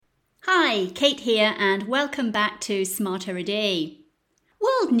Hi, Cate here and welcome back to Smarter a Day.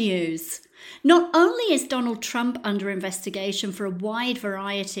 World news. Not only is Donald Trump under investigation for a wide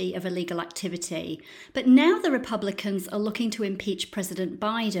variety of illegal activity, but now the Republicans are looking to impeach President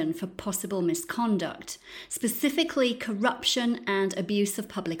Biden for possible misconduct, specifically corruption and abuse of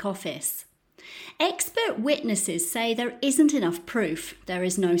public office. Expert witnesses say there isn't enough proof, there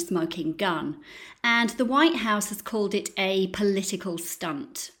is no smoking gun, and the White House has called it a political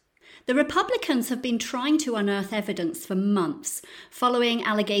stunt. The Republicans have been trying to unearth evidence for months, following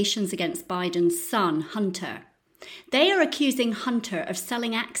allegations against Biden's son, Hunter. They are accusing Hunter of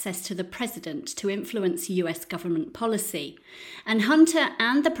selling access to the president to influence US government policy. And Hunter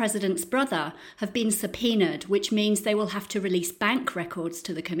and the president's brother have been subpoenaed, which means they will have to release bank records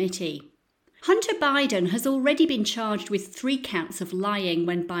to the committee. Hunter Biden has already been charged with 3 counts of lying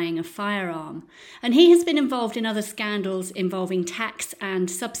when buying a firearm, and he has been involved in other scandals involving tax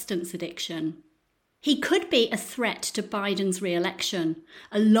and substance addiction. He could be a threat to Biden's re-election,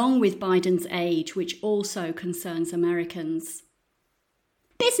 along with Biden's age, which also concerns Americans.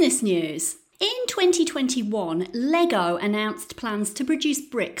 Business news. In 2021, Lego announced plans to produce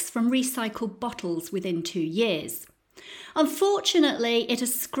bricks from recycled bottles within 2 years. Unfortunately, it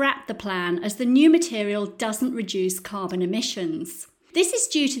has scrapped the plan as the new material doesn't reduce carbon emissions. This is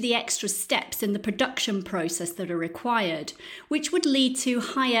due to the extra steps in the production process that are required, which would lead to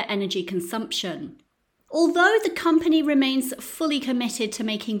higher energy consumption. Although the company remains fully committed to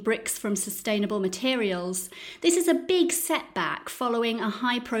making bricks from sustainable materials, this is a big setback following a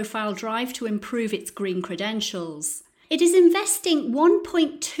high-profile drive to improve its green credentials. It is investing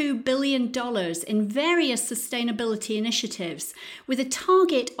 $1.2 billion in various sustainability initiatives with a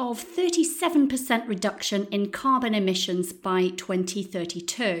target of 37% reduction in carbon emissions by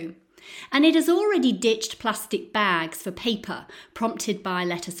 2032. And it has already ditched plastic bags for paper, prompted by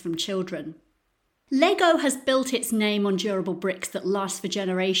letters from children. Lego has built its name on durable bricks that last for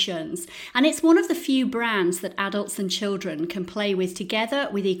generations, and it's one of the few brands that adults and children can play with together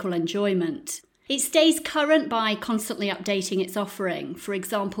with equal enjoyment. It stays current by constantly updating its offering, for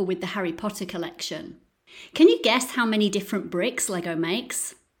example with the Harry Potter collection. Can you guess how many different bricks Lego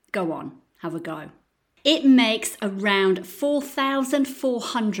makes? Go on, have a go. It makes around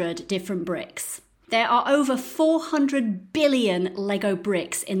 4,400 different bricks. There are over 400 billion Lego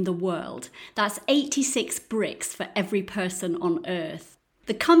bricks in the world. That's 86 bricks for every person on Earth.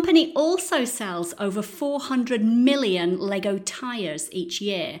 The company also sells over 400 million Lego tyres each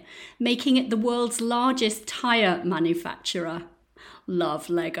year, making it the world's largest tyre manufacturer. Love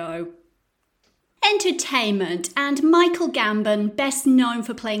Lego. Entertainment, and Michael Gambon, best known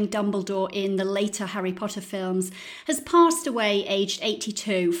for playing Dumbledore in the later Harry Potter films, has passed away aged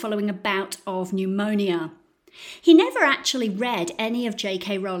 82 following a bout of pneumonia. He never actually read any of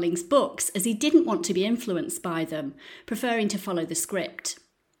J.K. Rowling's books as he didn't want to be influenced by them, preferring to follow the script.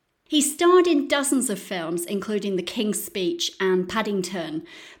 He starred in dozens of films, including The King's Speech and Paddington,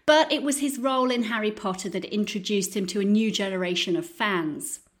 but it was his role in Harry Potter that introduced him to a new generation of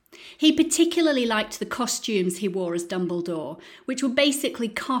fans. He particularly liked the costumes he wore as Dumbledore, which were basically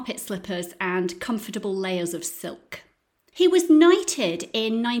carpet slippers and comfortable layers of silk. He was knighted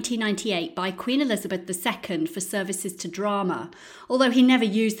in 1998 by Queen Elizabeth II for services to drama, although he never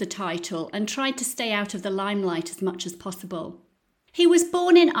used the title and tried to stay out of the limelight as much as possible. He was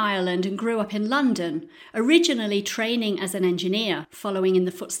born in Ireland and grew up in London, originally training as an engineer, following in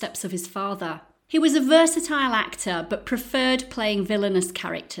the footsteps of his father. He was a versatile actor but preferred playing villainous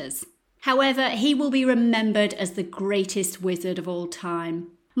characters. However, he will be remembered as the greatest wizard of all time.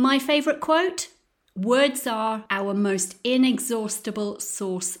 My favourite quote? "Words are our most inexhaustible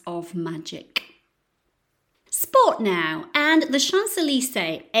source of magic." Sport now, and the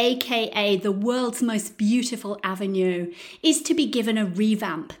Champs-Élysées, aka the world's most beautiful avenue, is to be given a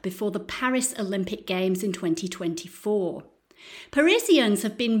revamp before the Paris Olympic Games in 2024. Parisians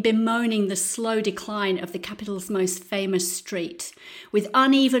have been bemoaning the slow decline of the capital's most famous street, with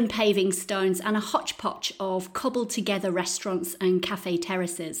uneven paving stones and a hodgepodge of cobbled-together restaurants and café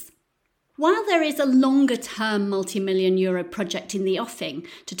terraces. While there is a longer-term multi-million euro project in the offing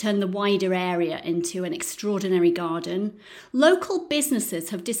to turn the wider area into an extraordinary garden, local businesses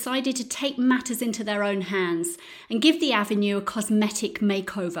have decided to take matters into their own hands and give the avenue a cosmetic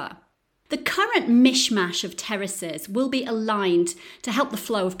makeover. The current mishmash of terraces will be aligned to help the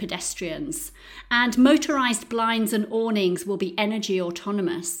flow of pedestrians, and motorised blinds and awnings will be energy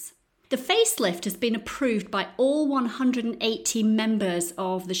autonomous. The facelift has been approved by all 180 members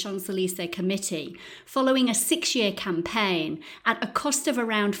of the Champs-Élysées committee, following a 6-year campaign at a cost of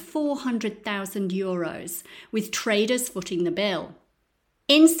around €400,000, with traders footing the bill.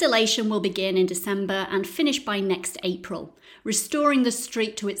 Installation will begin in December and finish by next April, restoring the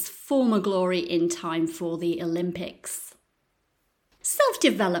street to its former glory in time for the Olympics.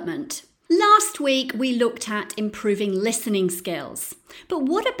 Self-development. Last week we looked at improving listening skills, but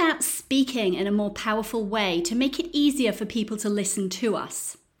what about speaking in a more powerful way to make it easier for people to listen to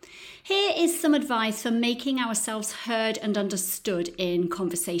us? Here is some advice for making ourselves heard and understood in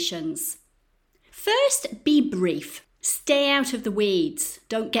conversations. First, be brief. Stay out of the weeds.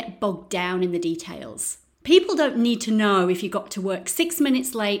 Don't get bogged down in the details. People don't need to know if you got to work 6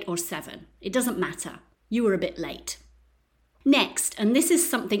 minutes late or 7. It doesn't matter. You were a bit late. Next, and this is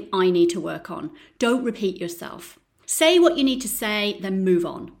something I need to work on, don't repeat yourself. Say what you need to say, then move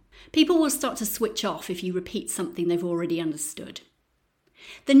on. People will start to switch off if you repeat something they've already understood.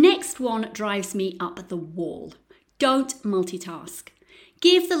 The next one drives me up the wall. Don't multitask.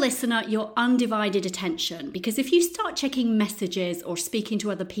 Give the listener your undivided attention, because if you start checking messages or speaking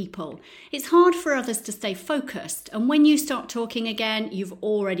to other people, it's hard for others to stay focused, and when you start talking again, you've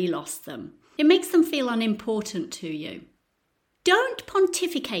already lost them. It makes them feel unimportant to you. Don't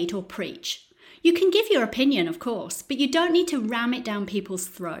pontificate or preach. You can give your opinion, of course, but you don't need to ram it down people's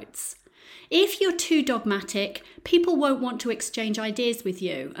throats. If you're too dogmatic, people won't want to exchange ideas with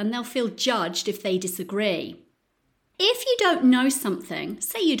you, and they'll feel judged if they disagree. If you don't know something,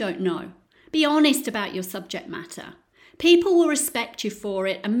 say you don't know. Be honest about your subject matter. People will respect you for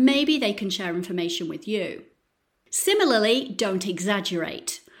it, and maybe they can share information with you. Similarly, don't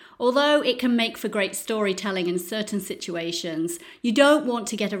exaggerate. Although it can make for great storytelling in certain situations, you don't want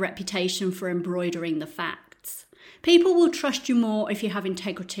to get a reputation for embroidering the facts. People will trust you more if you have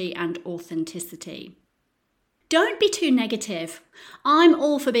integrity and authenticity. Don't be too negative. I'm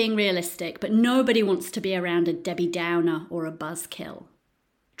all for being realistic, but nobody wants to be around a Debbie Downer or a buzzkill.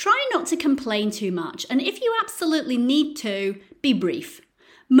 Try not to complain too much, and if you absolutely need to, be brief.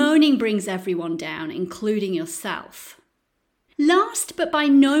 Moaning brings everyone down, including yourself. Last, but by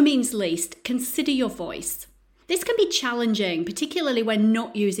no means least, consider your voice. This can be challenging, particularly when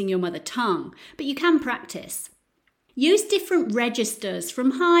not using your mother tongue, but you can practice. Use different registers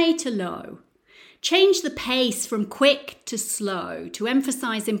from high to low. Change the pace from quick to slow to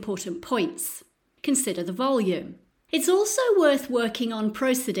emphasize important points. Consider the volume. It's also worth working on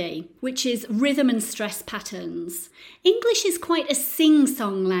prosody, which is rhythm and stress patterns. English is quite a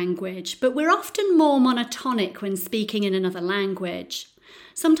sing-song language, but we're often more monotonic when speaking in another language.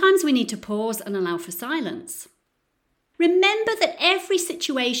 Sometimes we need to pause and allow for silence. Remember that every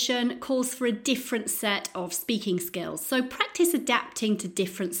situation calls for a different set of speaking skills, so practice adapting to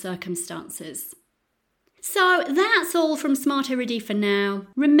different circumstances. So that's all from Smarter Ready for now.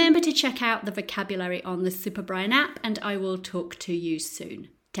 Remember to check out the vocabulary on the Super Brian app, and I will talk to you soon.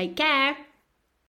 Take care.